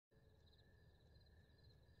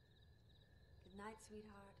night,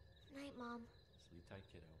 sweetheart. Night, Mom. Sleep tight,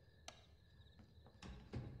 kiddo.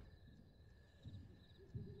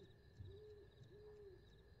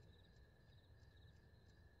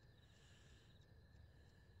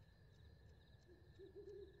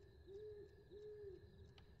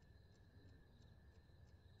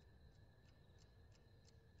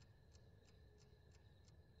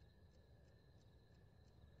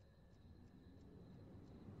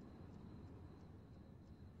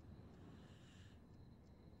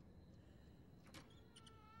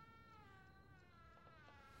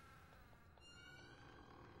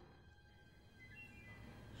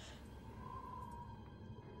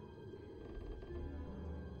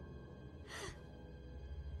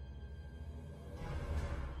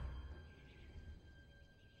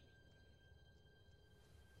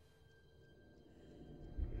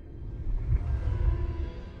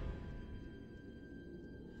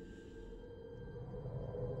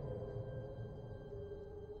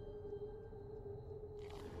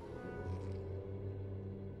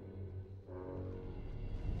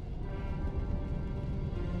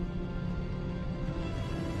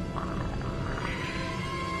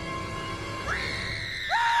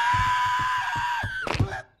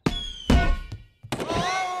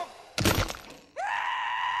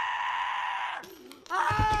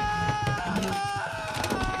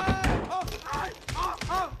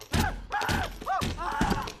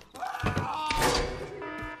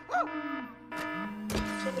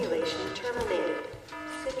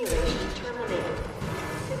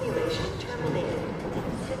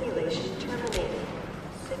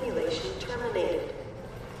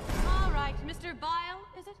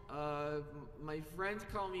 My friends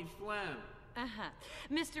call me Flam.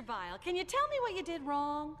 Mr. Bile, can you tell me what you did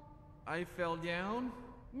wrong? I fell down?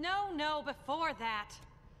 No, before that.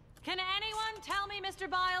 Can anyone tell me Mr.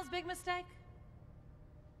 Bile's big mistake?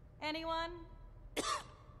 Anyone?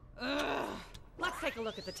 Let's take a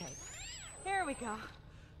look at the tape. Here we go.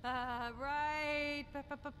 Right...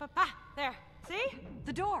 there. See?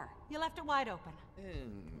 The door. You left it wide open.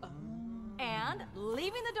 And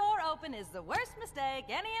leaving the door open is the worst mistake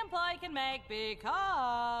any employee can make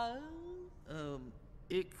because...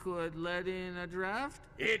 It could let in a draft?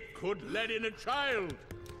 It could let in a child!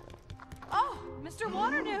 Oh, Mr.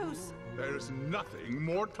 Waternoose! There's nothing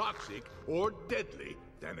more toxic or deadly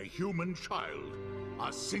than a human child.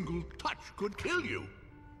 A single touch could kill you.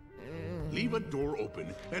 Leave a door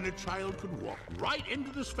open and a child could walk right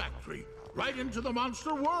into this factory. Right into the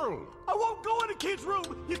monster world. I won't go in a kid's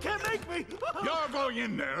room. You can't make me. You're going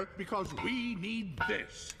in there because we need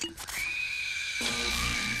this.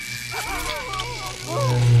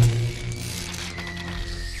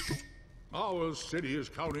 Our city is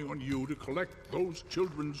counting on you to collect those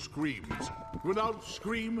children's screams. Without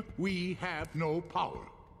Scream, we have no power.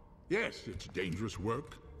 Yes, it's dangerous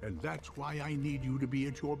work, and that's why I need you to be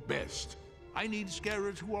at your best. I need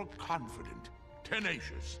scarers who are confident,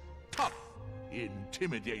 tenacious, tough,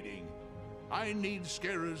 intimidating. I need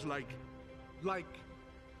scarers like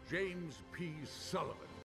James P. Sullivan.